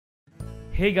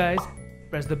Hey guys,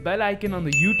 press the bell icon on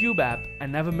the YouTube app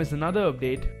and never miss another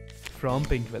update from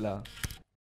Pinkvilla.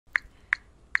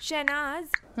 Shenaz,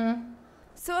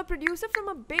 so a producer from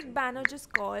a big banner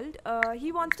just called.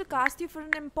 He wants to cast you for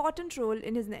an important role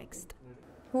in his next.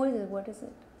 Who is it? What is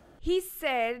it? He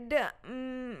said,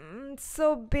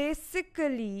 so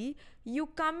basically, you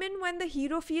come in when the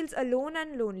hero feels alone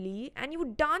and lonely and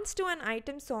you dance to an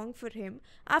item song for him,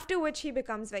 after which he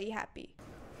becomes very happy.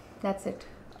 That's it.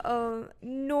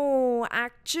 No,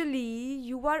 actually,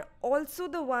 you are also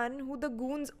the one who the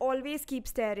goons always keep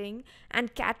staring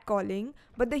and catcalling,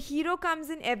 but the hero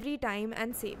comes in every time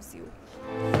and saves you.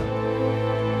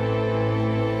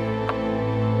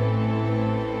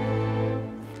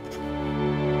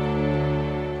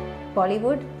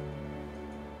 Bollywood?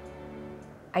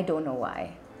 I don't know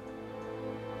why.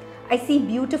 I see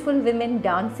beautiful women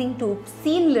dancing to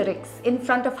obscene lyrics in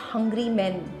front of hungry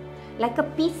men, like a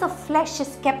piece of flesh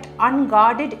is kept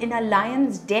unguarded in a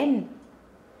lion's den.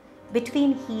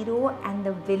 Between hero and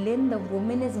the villain, the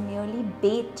woman is merely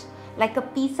bait, like a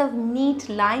piece of meat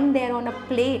lying there on a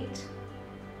plate.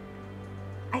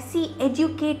 I see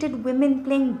educated women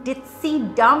playing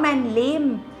ditzy, dumb and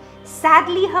lame.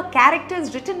 Sadly, her character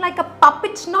is written like a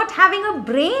puppet not having a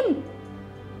brain.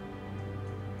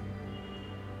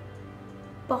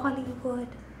 Bollywood,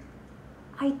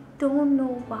 I don't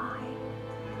know why.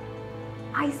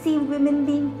 I see women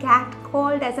being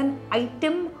catcalled as an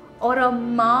item or a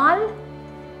mal,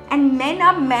 and men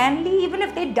are manly even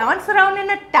if they dance around in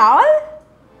a towel.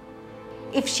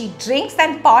 If she drinks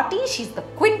and parties, she's the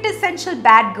quintessential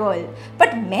bad girl.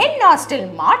 But men are still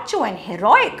macho and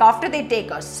heroic after they take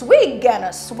a swig and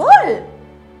a swirl.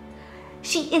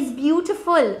 She is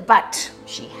beautiful, but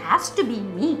she has to be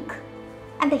meek.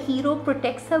 And the hero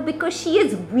protects her because she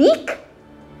is weak.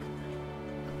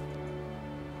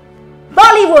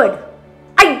 Bollywood,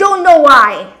 I don't know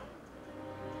why.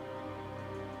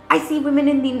 I see women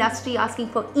in the industry asking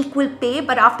for equal pay,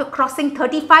 but after crossing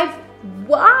 35,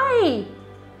 why?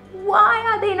 Why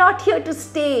are they not here to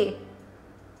stay?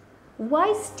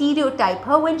 Why stereotype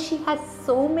her when she has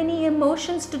so many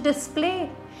emotions to display?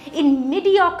 In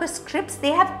mediocre scripts,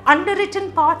 they have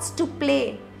underwritten parts to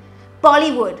play.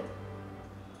 Bollywood,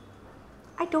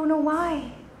 I don't know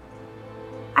why.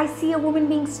 I see a woman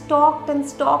being stalked and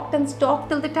stalked and stalked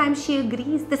till the time she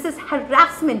agrees. This is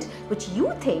harassment, which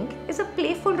you think is a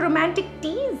playful romantic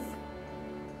tease.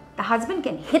 The husband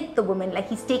can hit the woman like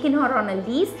he's taken her on a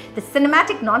lease. This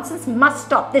cinematic nonsense must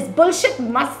stop. This bullshit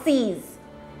must cease.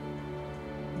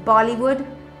 Bollywood,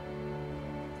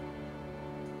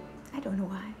 I don't know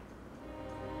why.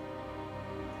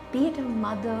 Be it a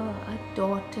mother, a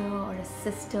daughter, or a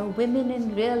sister, women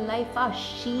in real life are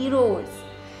sheroes.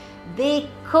 They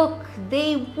cook,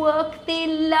 they work, they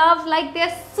love like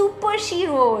they're super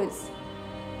sheroes.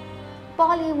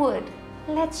 Bollywood,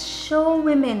 let's show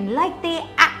women like they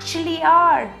actually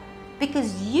are,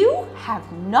 because you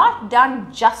have not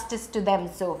done justice to them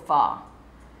so far.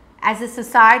 As a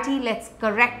society, let's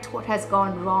correct what has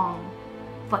gone wrong.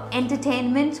 For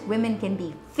entertainment, women can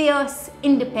be fierce,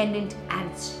 independent,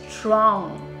 and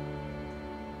strong.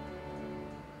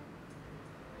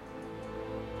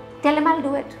 Tell him I'll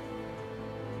do it.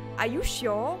 Are you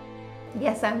sure?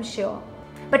 Yes, I'm sure.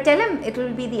 But tell him it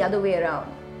will be the other way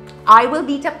around. I will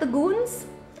beat up the goons.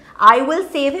 I will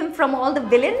save him from all the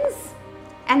villains.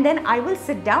 And then I will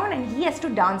sit down and he has to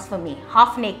dance for me,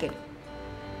 half naked.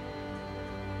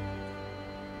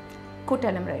 Go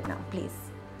tell him right now, please.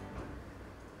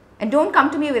 And don't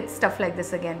come to me with stuff like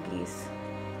this again, please.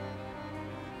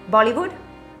 Bollywood?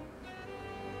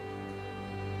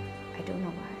 I don't know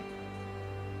why.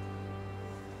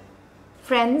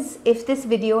 Friends, if this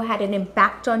video had an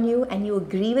impact on you and you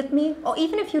agree with me, or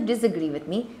even if you disagree with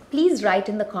me, please write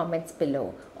in the comments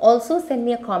below. Also, send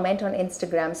me a comment on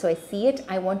Instagram so I see it.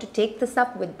 I want to take this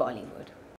up with Bollywood.